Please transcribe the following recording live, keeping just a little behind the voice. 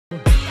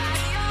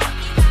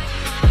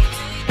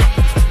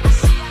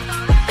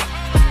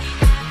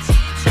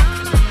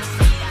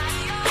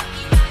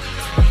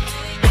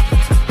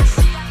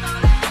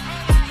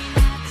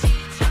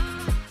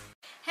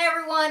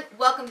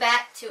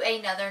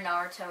another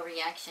Naruto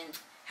reaction.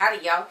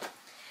 Howdy, y'all.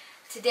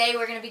 Today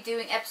we're going to be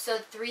doing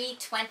episode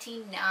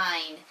 329.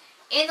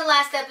 In the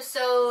last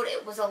episode,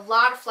 it was a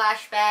lot of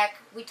flashback.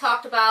 We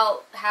talked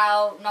about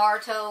how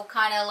Naruto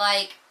kind of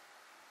like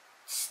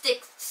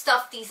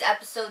stuffed these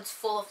episodes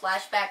full of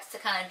flashbacks to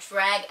kind of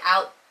drag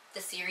out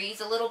the series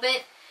a little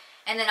bit.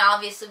 And then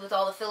obviously with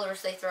all the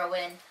fillers they throw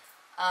in.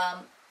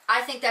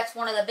 I think that's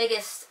one of the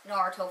biggest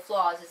Naruto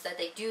flaws, is that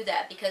they do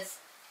that, because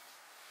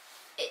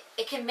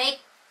it can make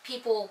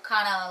people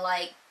kind of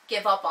like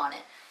give up on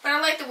it. But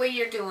I like the way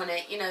you're doing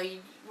it. You know,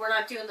 we're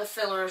not doing the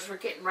fillers. We're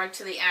getting right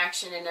to the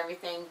action and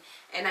everything.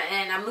 And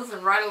I'm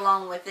moving right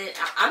along with it.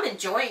 I'm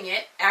enjoying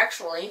it,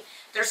 actually.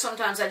 There's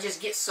sometimes I just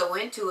get so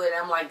into it,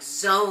 I'm like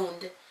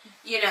zoned,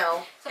 you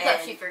know.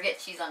 Sometimes she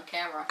forgets she's on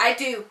camera. I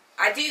do.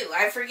 I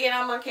forget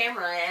I'm on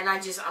camera, and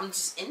I'm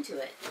just into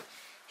it.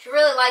 She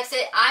really likes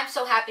it. I'm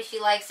so happy she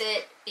likes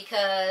it,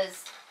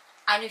 because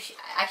I knew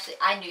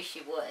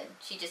she would.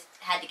 She just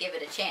had to give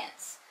it a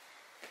chance.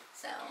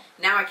 So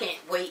now I can't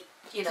wait,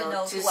 you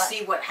know, to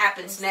see what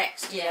happens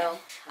next, you know.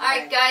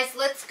 Alright guys,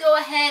 let's go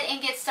ahead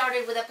and get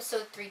started with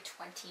episode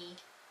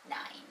 329.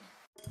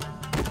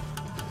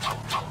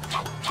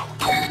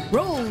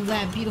 Roll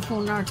that beautiful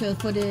Naruto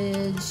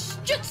footage.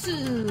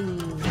 Jutsu!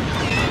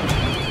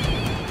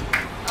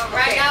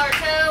 Alright, okay.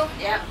 Naruto.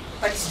 Yeah,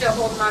 but he's still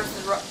holding on to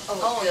the rope.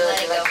 Oh,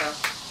 good. Let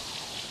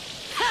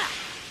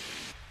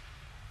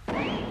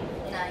go.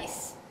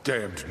 Nice.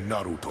 Damned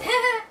Naruto.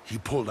 He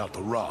pulled out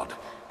the rod.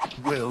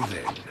 Well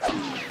then.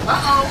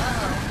 Uh-oh.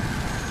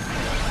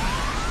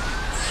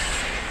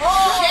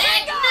 Oh,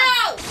 shit,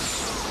 no!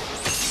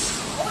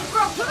 Oh, he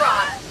broke the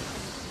rod.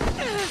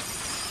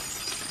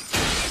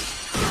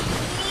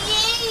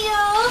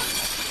 Yeah.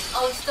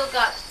 Oh, he still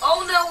got...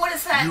 Oh, no, what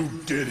is that? You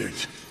did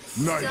it.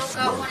 Nice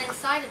Still got work. one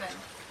inside of him.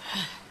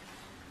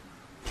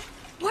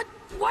 What?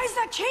 Why is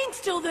that chain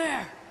still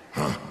there?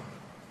 Huh.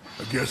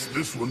 I guess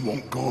this one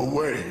won't go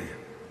away.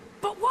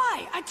 But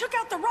why? I took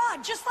out the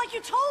rod just like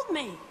you told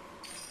me.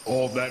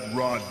 All that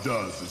rod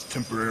does is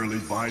temporarily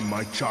bind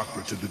my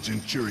chakra to the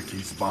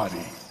Jinchuriki's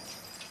body.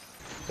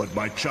 But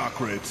my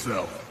chakra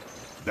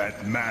itself,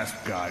 that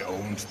masked guy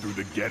owns through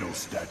the ghetto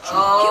statue.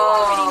 Oh. You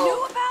already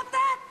knew about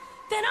that?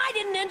 Then I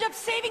didn't end up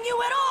saving you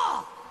at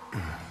all.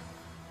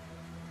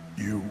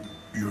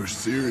 You're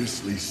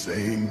seriously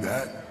saying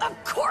that?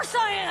 Of course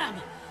I am!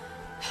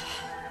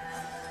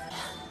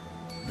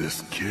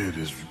 This kid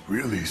is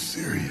really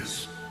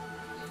serious.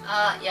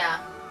 Yeah.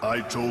 I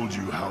told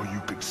you how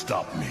you could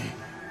stop me,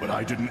 but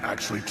I didn't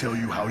actually tell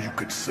you how you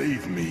could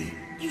save me.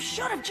 You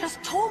should have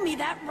just told me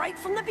that right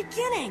from the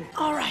beginning.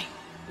 All right,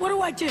 what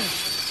do I do?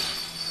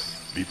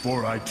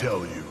 Before I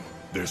tell you,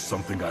 there's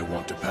something I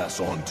want to pass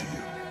on to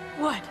you.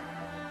 What?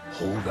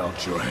 Hold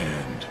out your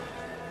hand.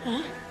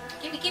 Huh?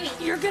 Gimme, gimme.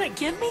 You're gonna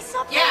give me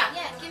something? Yeah,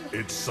 gimme.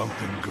 It's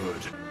something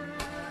good.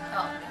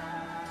 Oh.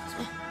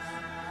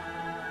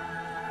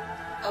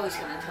 Oh, he's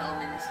gonna tell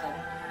him in his head.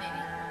 Maybe.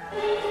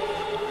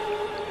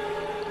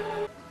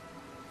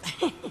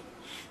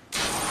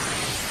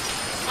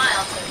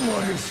 Smile to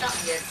What is...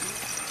 something good.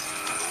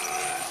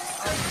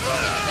 Oh,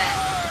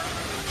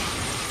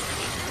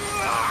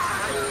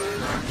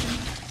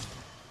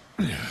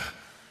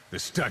 The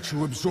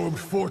statue absorbed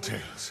Four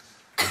Tails.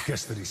 I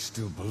guess that he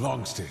still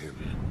belongs to him.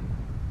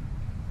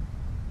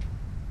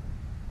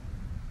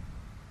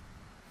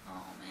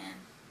 oh man.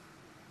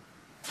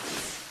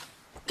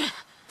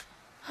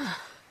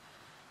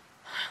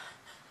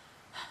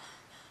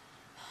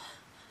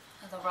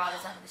 The rod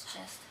is out of his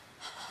chest.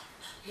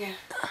 Yeah.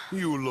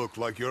 You look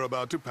like you're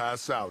about to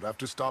pass out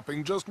after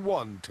stopping just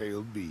one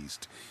tailed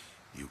beast.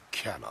 You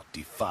cannot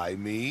defy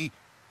me.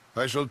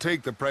 I shall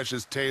take the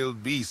precious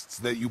tailed beasts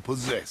that you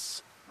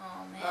possess.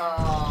 Oh man.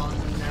 Oh,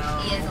 no.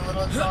 He is a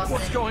little exhausted.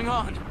 What's going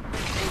on?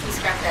 He's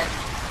got that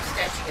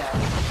statue guy.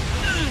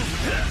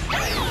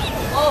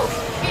 Oh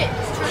shit,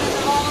 he's turning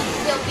them all into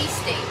tail beast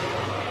state.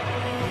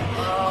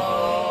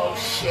 Oh,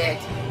 shit.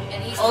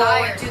 And he's Oh,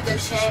 tired. dude, the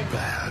chin.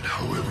 Bad,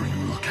 however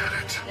you look at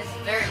it. This is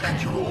very And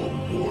bad. you're all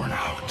worn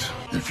out.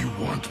 If you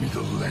want me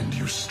to lend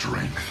you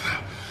strength,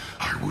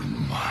 I wouldn't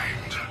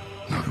mind,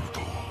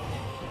 Naruto.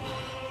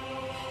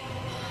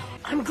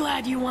 I'm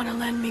glad you want to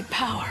lend me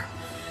power.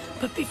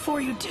 But before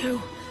you do,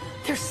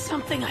 there's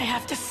something I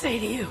have to say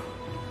to you.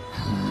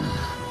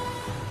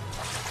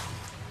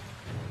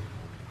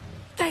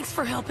 Thanks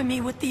for helping me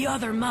with the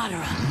other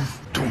Madara.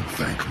 Don't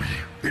thank me.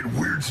 It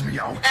weirds me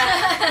out.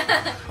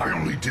 I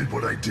only did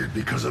what I did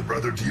because I'd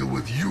rather deal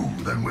with you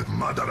than with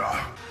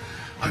Madara.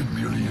 I'm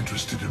merely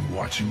interested in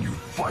watching you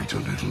fight a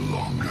little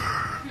longer.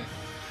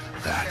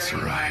 That's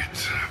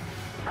right.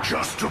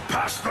 Just to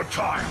pass the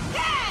time.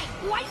 Hey!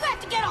 Why you have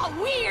to get all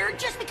weird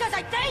just because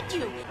I thanked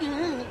you?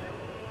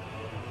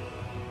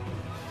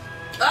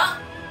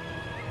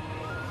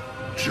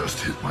 Just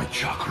hit my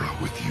chakra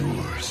with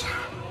yours.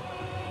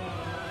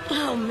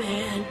 Oh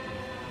man.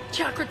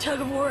 Chakra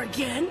tug of war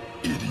again?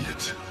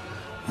 Idiot.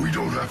 We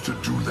don't have to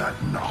do that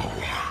now.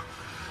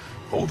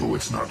 Although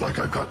it's not like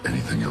I've got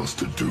anything else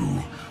to do,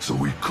 so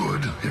we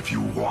could if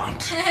you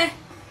want.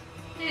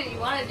 You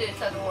want to do a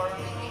tug of war, I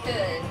mean, we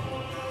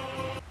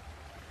could.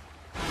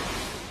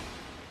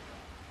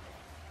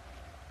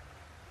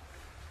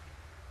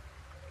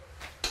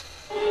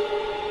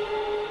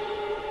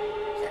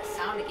 There's that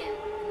sound again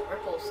in the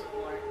ripples of the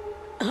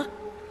water.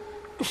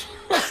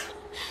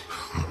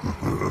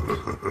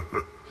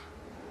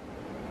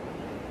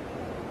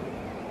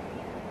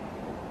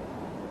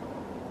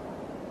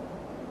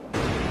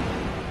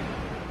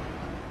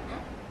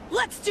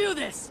 Let's do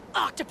this,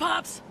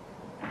 Octopops!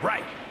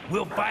 Right.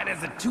 We'll fight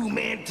as a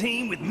two-man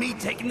team with me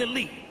taking the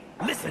lead.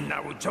 Listen,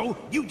 Naruto,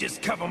 you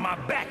just cover my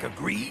back,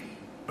 agreed?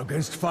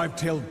 Against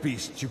five-tailed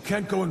beasts, you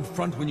can't go in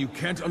front when you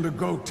can't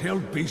undergo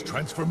tailed beast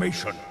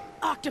transformation.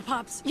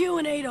 Octopops, you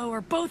and Ado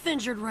are both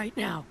injured right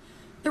now.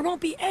 There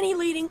won't be any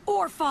leading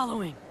or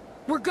following.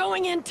 We're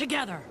going in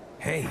together.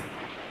 Hey,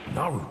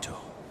 Naruto.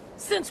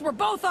 Since we're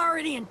both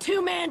already in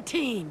two-man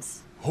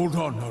teams. Hold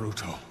on,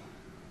 Naruto.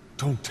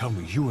 Don't tell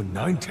me you and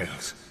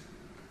Ninetales.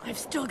 I've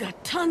still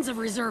got tons of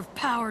reserve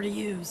power to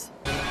use.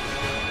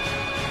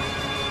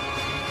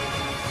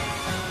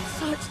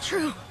 So it's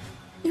true.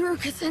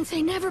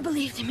 Iruka-sensei never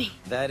believed in me.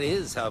 That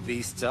is how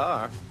beasts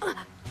are.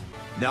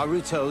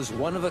 Naruto's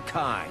one of a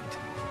kind.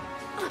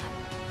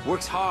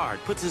 Works hard,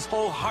 puts his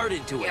whole heart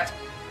into it.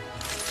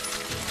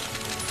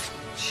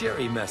 Sure,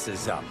 he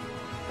messes up,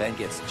 then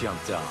gets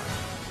jumped on.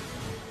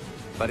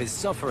 But his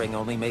suffering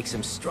only makes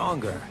him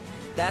stronger.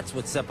 That's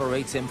what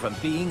separates him from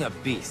being a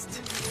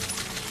beast.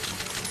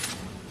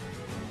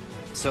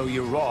 So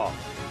you're wrong.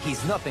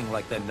 He's nothing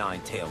like the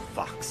nine-tailed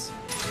fox.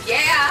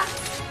 Yeah.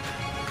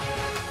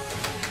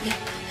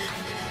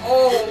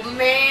 Oh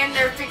man,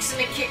 they're fixing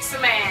to kick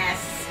some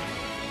ass.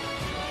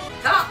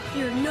 Come on.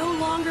 You're no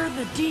longer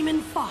the demon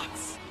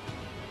fox.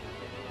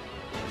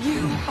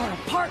 You are a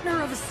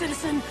partner of a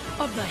citizen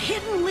of the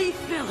Hidden Leaf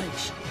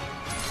Village.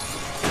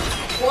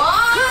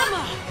 What?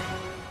 Kurama!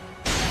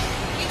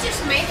 You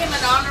just made him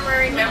an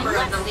honorary member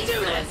of the Leaf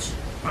Village.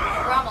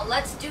 Kurama,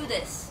 let's do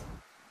this.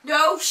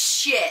 No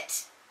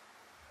shit.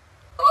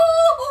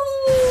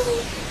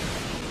 Ooh.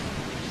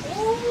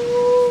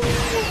 Ooh.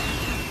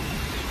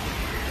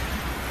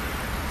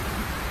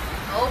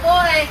 Oh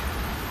boy.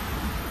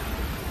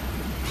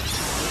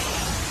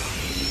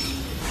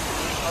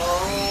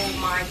 Oh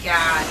my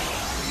god.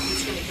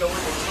 He's gonna go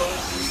into total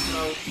beast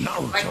mode.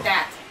 Naruto. Like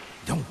that.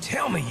 Don't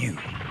tell me you.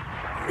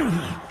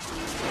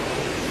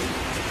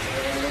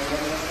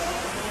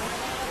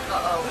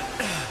 Uh-oh.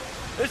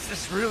 This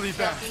is really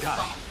bad,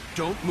 guy.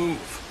 Don't move.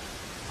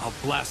 I'll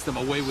blast them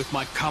away with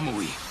my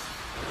Kamui.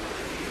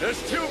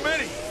 There's too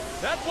many.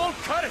 That won't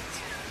cut it.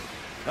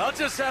 I'll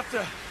just have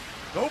to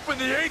open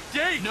the 8th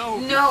gate. No,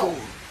 you fool.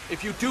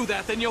 If you do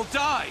that, then you'll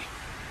die.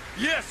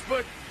 Yes,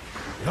 but...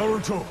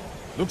 Naruto,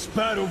 looks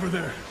bad over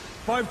there.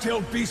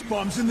 Five-tailed beast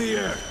bombs in the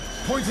air.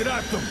 Pointed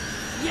at them.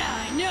 Yeah,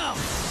 I know.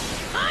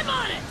 I'm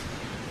on it!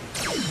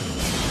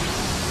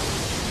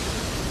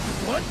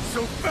 What?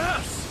 So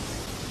fast?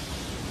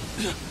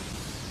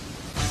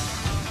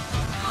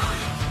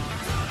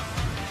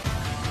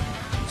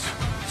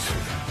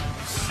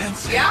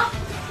 Sensei. Yeah?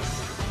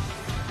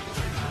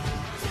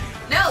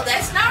 No,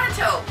 that's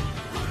Naruto.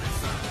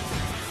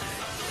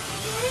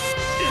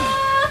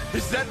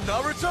 Is that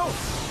Naruto?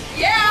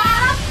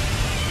 Yeah!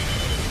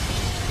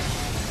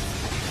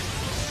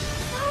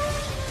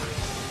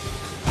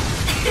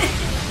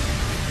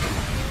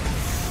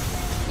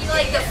 He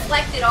like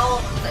deflected all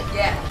of them. Like,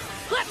 Yeah.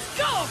 Let's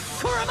go,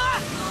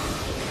 Kurama!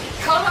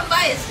 Call him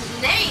by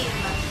his name.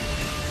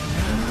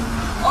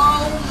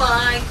 Oh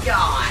my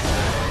god.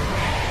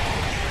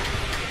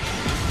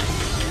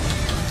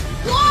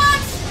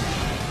 What?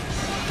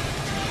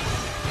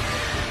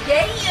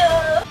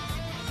 yeah!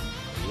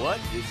 What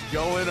is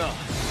going on?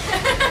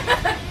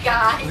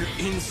 Guy.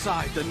 We're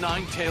inside the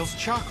Nine-Tails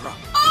chakra.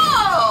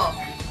 Oh!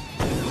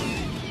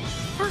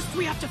 First,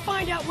 we have to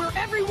find out where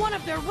every one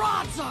of their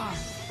rods are.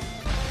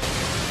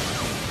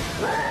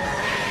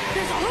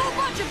 There's a whole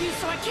bunch of you,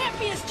 so I can't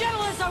be as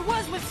gentle as I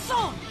was with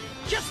Song.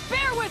 Just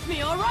bear with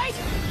me, all right?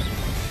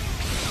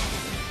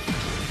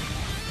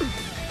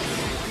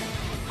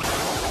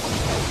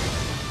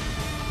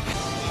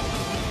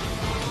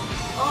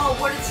 Oh,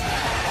 what is...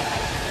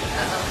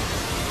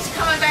 Uh-oh. It's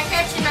coming back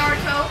at you,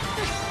 Naruto.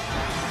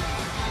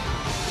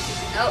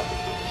 Nope,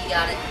 he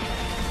got it.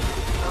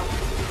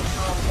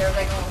 Oh, there's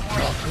like a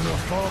horny. Gonna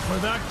fall for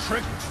that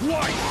trick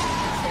twice.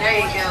 There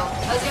you go.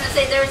 I was gonna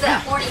say there's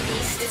that horny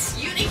beast. It's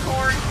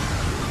unicorn.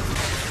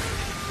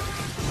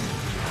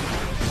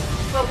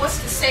 But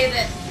what's to say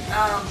that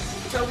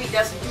Toby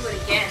doesn't do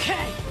it again?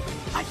 Okay,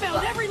 I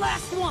found every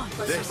last one.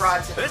 Put some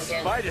rods in him This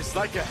again. fight is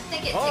like a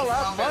think it takes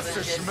all-out longer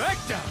Buster than just-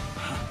 Smackdown.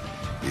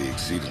 He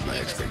exceeded my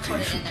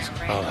expectations.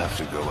 I'll have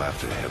to go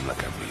after him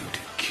like I mean to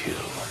kill.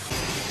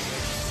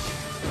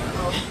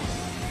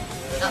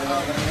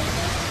 Uh-oh.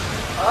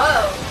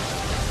 Oh.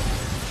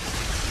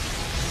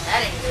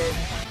 That ain't good.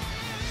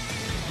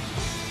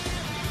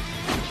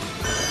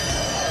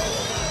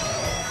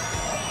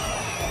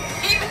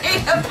 He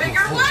made a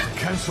bigger one?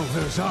 Cancel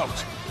theirs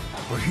out.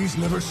 But he's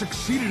never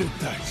succeeded at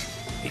that.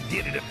 He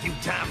did it a few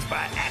times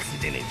by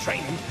accident in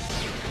training.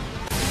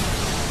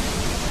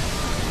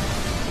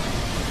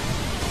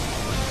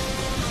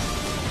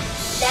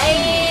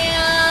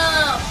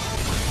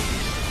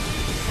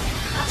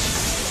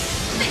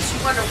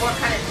 what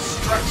kind of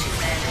destruction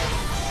that is.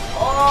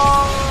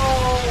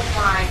 Oh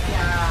my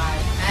god.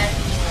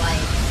 That's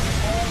like,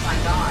 oh my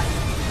god.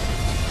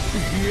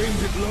 He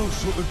aimed it low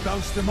so it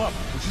bounced them up,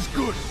 which is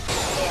good.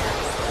 Yeah.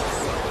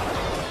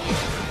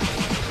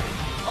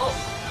 Oh,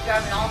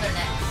 grabbing all their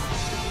necks.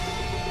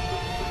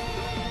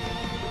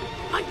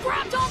 I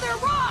grabbed all their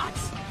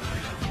rods!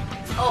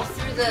 Oh,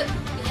 through the,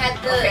 he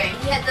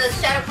had the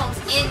shadow cones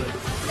in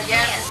the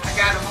hands. I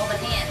got him. All the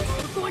hands.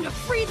 I'm going to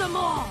free them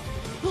all!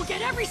 We'll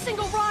get every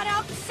single rod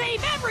out and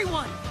save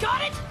everyone!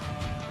 Got it?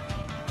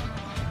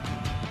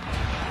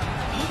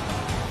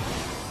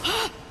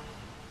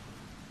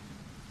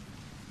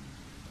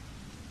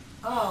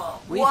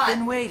 Oh, We've what?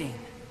 been waiting.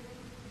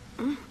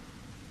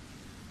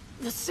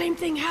 The same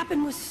thing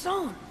happened with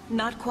Son.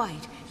 Not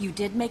quite. You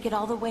did make it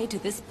all the way to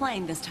this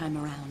plane this time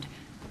around.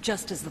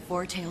 Just as the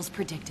Four Tails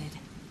predicted.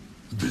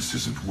 This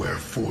isn't where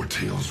Four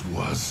Tails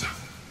was.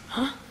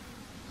 Huh?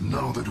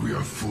 Now that we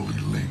are fully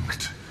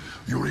linked,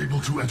 you're able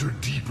to enter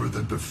deeper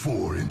than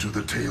before into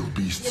the Tail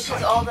Beast Because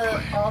psyche all plane.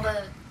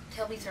 the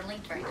tail beasts are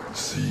linked right now.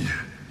 See,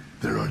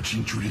 there are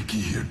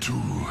Jinchuriki here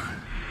too.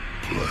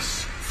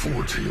 Plus,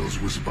 Four Tails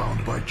was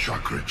bound by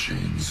chakra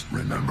chains,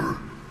 remember?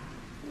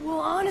 Well,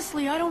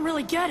 honestly, I don't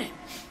really get it.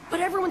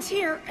 But everyone's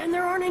here, and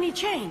there aren't any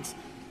chains.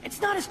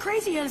 It's not as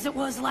crazy as it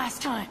was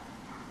last time.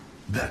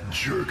 That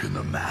jerk in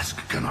the mask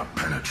cannot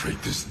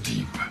penetrate this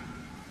deep.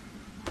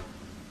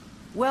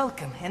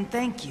 Welcome and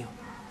thank you.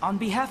 On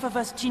behalf of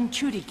us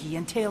Jinchuriki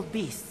and Tailed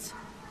Beasts.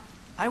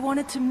 I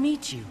wanted to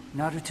meet you,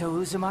 Naruto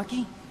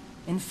Uzumaki.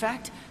 In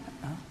fact...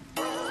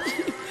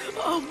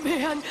 Oh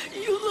man,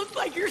 you look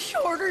like you're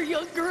shorter,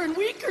 younger, and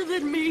weaker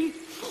than me.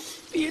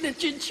 Being a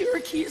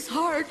Jinchuriki is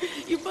hard.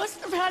 You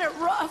must have had it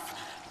rough,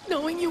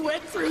 knowing you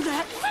went through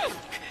that.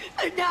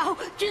 And now,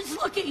 just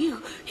look at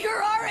you.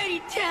 You're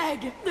already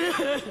dead.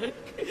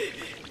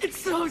 It's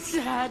so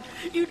sad.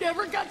 You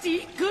never got to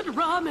eat good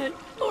ramen,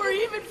 or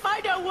even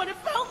find out what it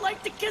felt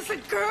like to kiss a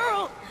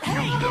girl. You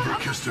never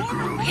kissed a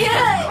girl either,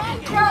 Yeah,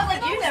 Naruto. girl,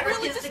 like you never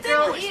kissed a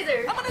girl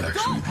either.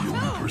 Actually, the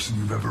only person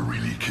you've ever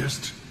really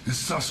kissed is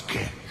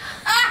Sasuke.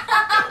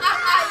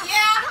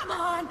 Yeah. Come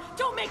on,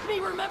 don't make me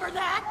remember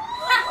that.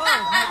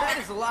 Oh, now that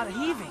is a lot of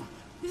heaving.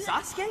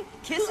 Sasuke?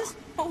 Kisses?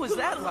 What was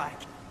that like?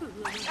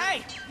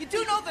 Hey, you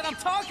do know that I'm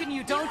talking to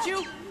you, don't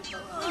you?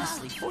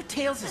 Honestly, Four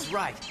Tails is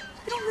right.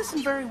 You don't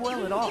listen very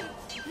well at all.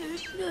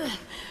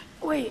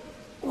 Wait,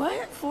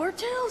 what? Four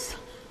Tails?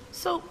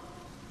 So,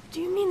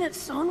 do you mean that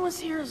Son was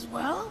here as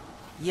well?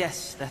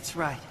 Yes, that's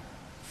right.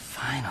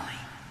 Finally.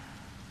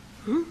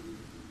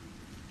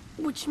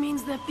 Which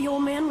means that the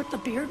old man with the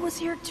beard was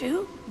here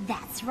too?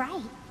 That's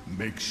right.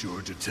 Make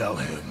sure to tell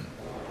him.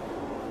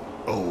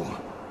 Oh,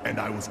 and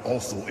I was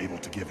also able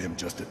to give him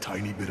just a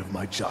tiny bit of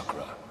my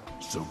chakra.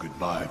 So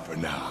goodbye for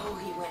now. Oh,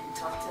 he went and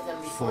talked to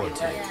them before Four he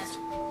Tails.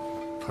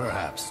 went.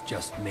 Perhaps,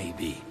 just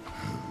maybe.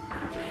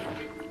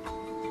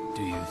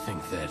 Do you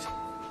think that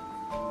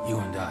you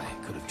and I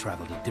could have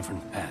traveled a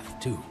different path,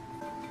 too?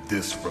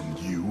 This from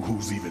you,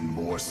 who's even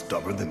more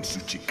stubborn than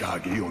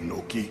Tsuchikage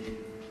Onoki?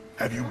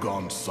 Have you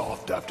gone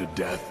soft after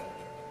death?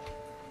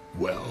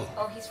 Well,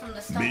 Oh, he's from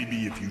the start.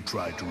 maybe if you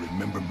tried to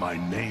remember my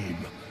name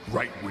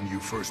right when you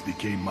first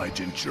became my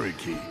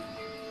Jinchuriki.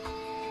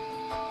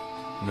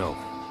 No.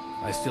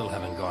 I still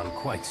haven't gone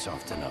quite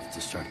soft enough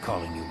to start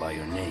calling you by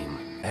your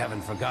name. I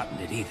haven't forgotten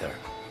it either.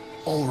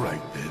 All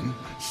right then,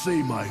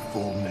 say my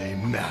full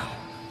name now,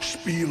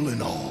 spiel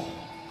and all.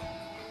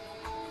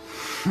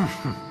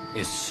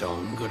 Is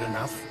Son good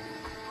enough?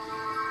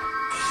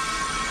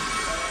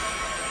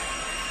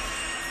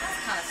 That's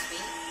kind of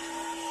sweet.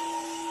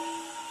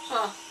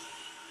 Huh.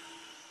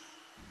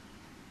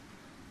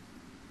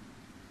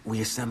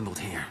 We assembled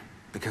here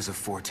because of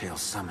Four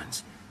Tails'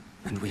 summons,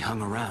 and we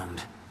hung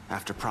around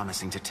after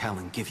promising to tell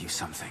and give you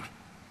something.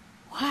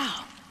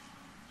 Wow,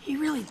 he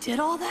really did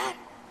all that?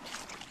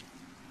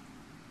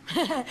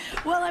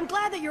 Well, I'm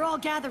glad that you're all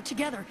gathered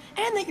together,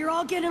 and that you're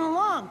all getting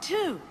along,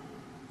 too.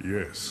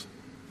 Yes,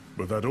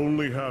 but that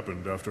only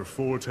happened after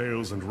Four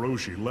Tails and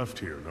Roshi left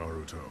here,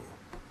 Naruto.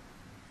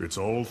 It's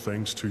all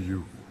thanks to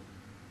you.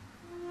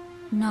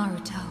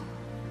 Naruto,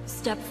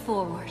 step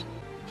forward.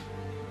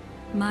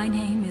 My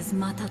name is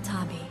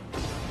Matatabi.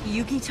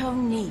 Yugito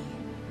Ni.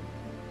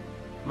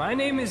 My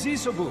name is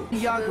Isobu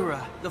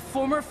Yagura, the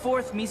former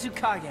 4th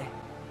Mizukage.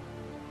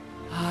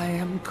 I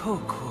am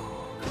Koku.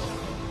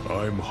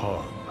 I'm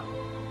Han.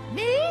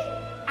 Me?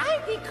 I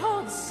be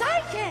called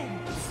Saiken.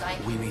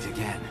 We meet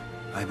again.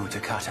 I'm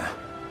Utakata.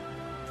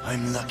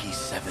 I'm Lucky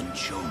 7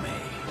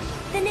 Chomei.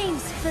 The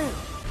name's Fu.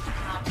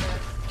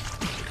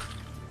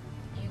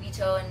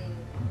 Yugito and...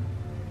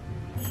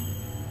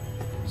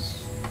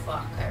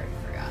 Fuck, I already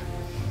forgot.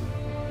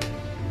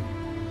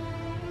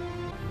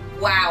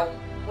 Wow,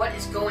 what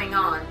is going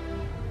on?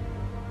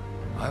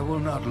 I will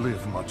not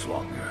live much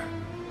longer.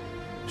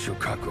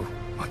 Shukaku,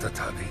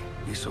 Matatabi,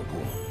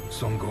 Isobu,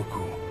 Son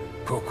Goku,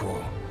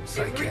 Koko,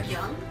 Saiken,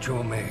 young?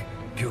 Chomei,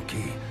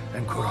 Gyuki,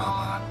 and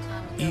Kurama.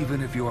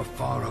 Even if you are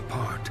far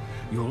apart,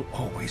 you'll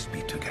always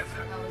be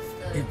together.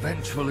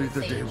 Eventually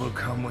the day will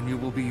come when you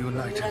will be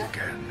united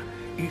again,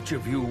 each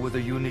of you with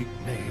a unique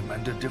name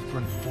and a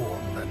different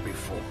form than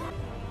before.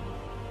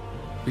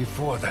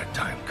 Before that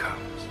time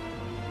comes.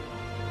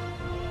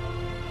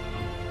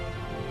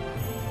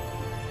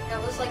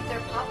 That was like their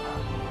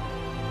papa.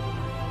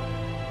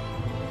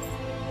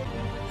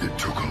 It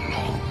took a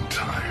long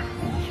time,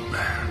 old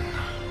man.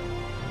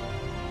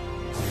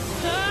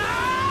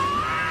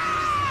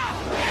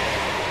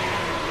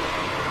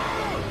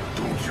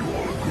 Don't you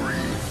all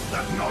agree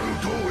that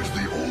Naruto is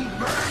the old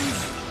man?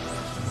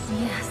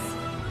 Yes.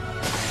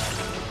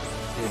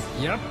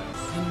 Yep.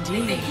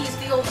 You think he's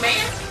the old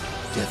man?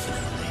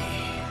 Definitely.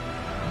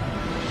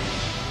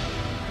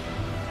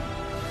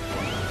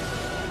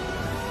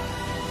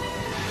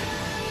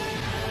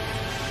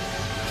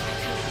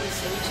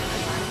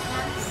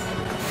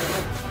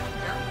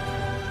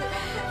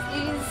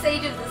 You can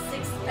Sage of the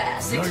Sixth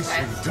Path.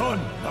 Nicely done,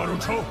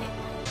 Naruto.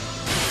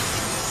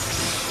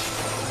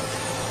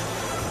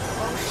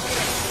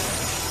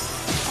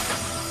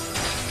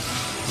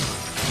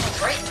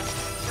 Right in the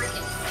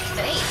freaking face.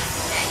 Dang.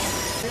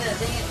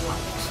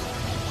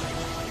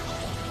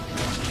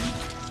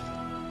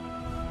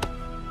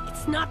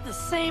 It's not the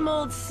same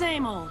old,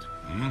 same old.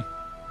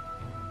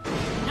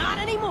 Not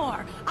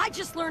anymore. I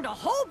just learned a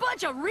whole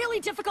bunch of really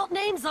difficult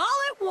names all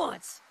at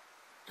once.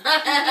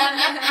 But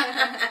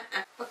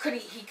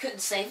he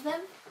couldn't save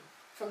them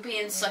from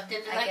being sucked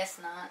into that? I guess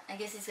not. I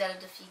guess he's got to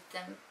defeat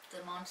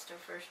the monster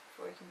first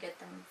before he can get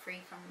them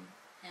free from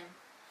him.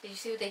 Did you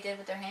see what they did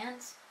with their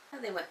hands? Oh,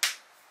 they went.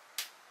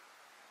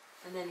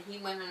 And then he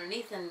went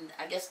underneath, and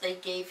I guess they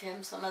gave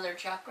him some other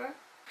chakra.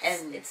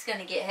 And It's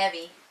gonna get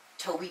heavy.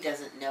 Toby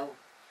doesn't know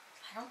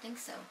I don't think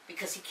so.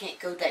 because he can't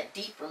go that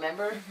deep.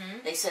 Remember,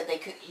 they said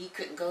he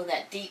couldn't go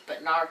that deep,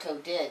 but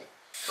Naruto did.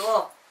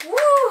 Cool.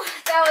 Woo!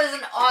 That was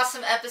an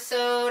awesome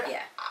episode.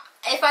 Yeah.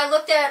 If I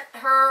looked at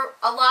her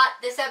a lot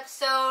this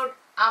episode,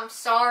 I'm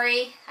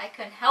sorry. I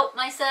couldn't help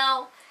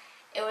myself.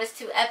 It was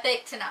too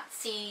epic to not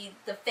see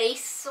the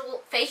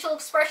facial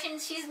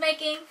expressions she's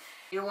making.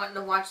 You're wanting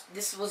to watch.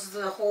 This was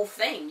the whole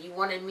thing. You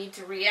wanted me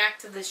to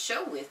react to this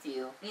show with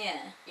you. Yeah.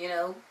 You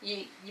know,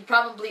 you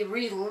probably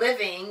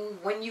reliving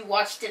when you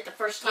watched it the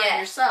first time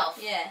yourself.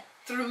 Yeah.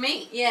 Through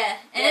me. Yeah.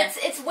 And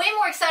it's way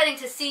more exciting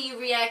to see you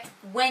react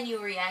when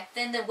you react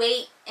than to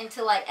wait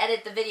until I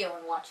edit the video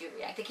and watch you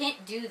react. I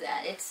can't do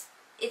that.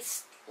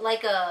 It's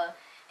like a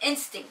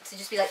instinct to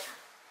just be like,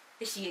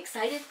 is she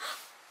excited?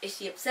 Is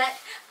she upset?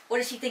 What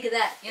does she think of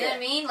that? You know what I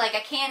mean? Like, I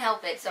can't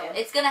help it. So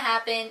it's going to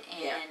happen,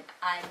 and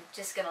I'm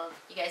just going to,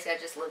 you guys got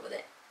to just live with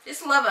it.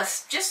 Just love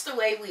us just the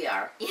way we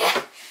are.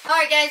 Yeah.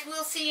 Alright, guys.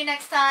 We'll see you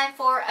next time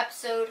for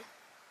episode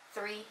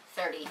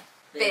 330.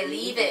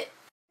 Believe it.